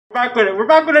Back with it. We're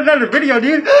back with another video,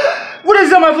 dude. What is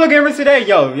up, my vlog gamers today?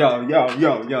 Yo.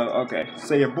 Okay,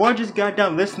 so your boy just got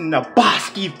done listening to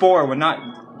Bosky 4. Well,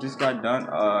 not just got done.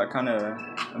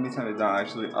 Let me turn it down.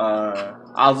 Actually,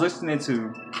 I was listening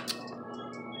to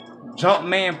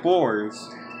Jumpman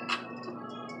 4's.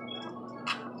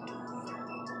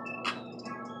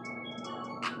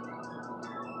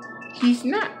 He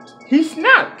snapped. He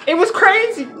snapped. It was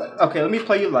crazy. Okay, let me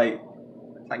play you like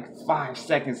 5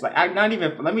 seconds. Like, not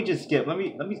even. Let me just skip. Let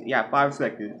me. Yeah, 5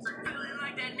 seconds.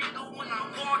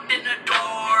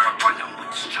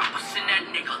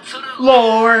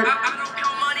 Lord,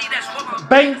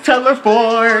 bank teller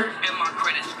 4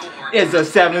 is a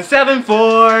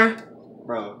 774.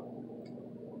 Bro,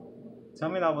 tell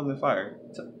me that wasn't fire.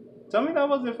 Tell me that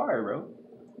wasn't fire, bro.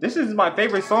 This is my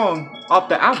favorite song off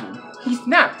the album. He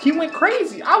snapped. He went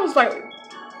crazy. I was like,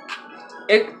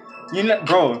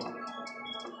 bro.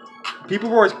 People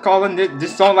were calling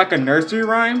this song like a nursery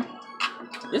rhyme.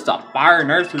 It's a fire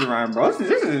nursery rhyme, bro.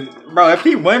 This is, bro. If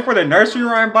he went for the nursery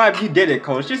rhyme vibe, you did it,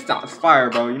 coach. This sounds fire,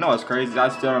 bro. You know what's crazy? I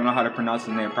still don't know how to pronounce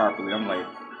his name properly. I'm like,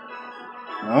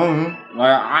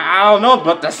 I don't know,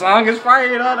 but the song is fire.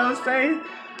 You know what I'm saying?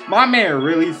 My man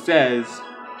really says.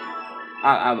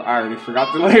 I already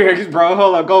forgot the lyrics, bro.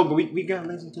 Hold on, go. But we gotta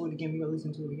listen to it again.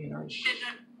 All right, shit.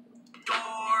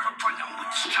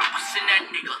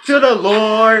 To the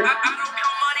Lord,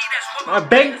 my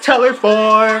bank teller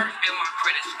 4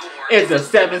 is a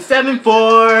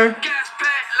 774.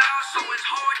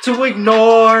 To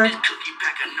ignore.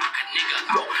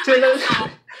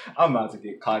 I'm about to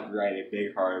get copyrighted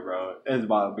big hard, bro. It's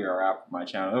about to be a wrap for my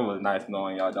channel. It was nice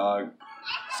knowing y'all, dog.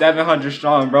 700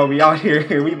 strong, bro. We out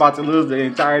here. We about to lose the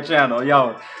entire channel,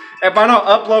 yo. If I don't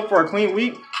upload for a clean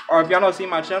week, or if y'all don't see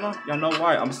my channel, y'all know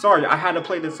why. I'm sorry. I had to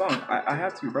play this song. I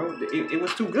had to, bro. It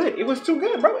was too good. It was too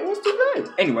good, bro. It was too good.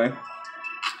 Anyway,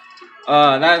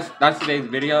 that's today's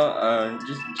video.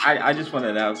 I just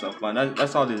wanted to have some fun.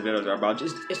 That's all these videos are about.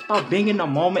 It's about being in the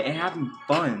moment and having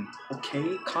fun.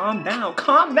 Okay, calm down.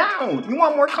 Calm down. You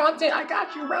want more content? I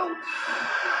got you, bro.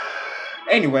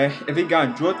 Anyway, if you guys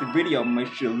enjoyed the video,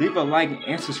 make sure to leave a like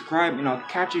and subscribe, and I'll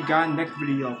catch you guys in the next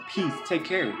video. Peace. Take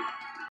care.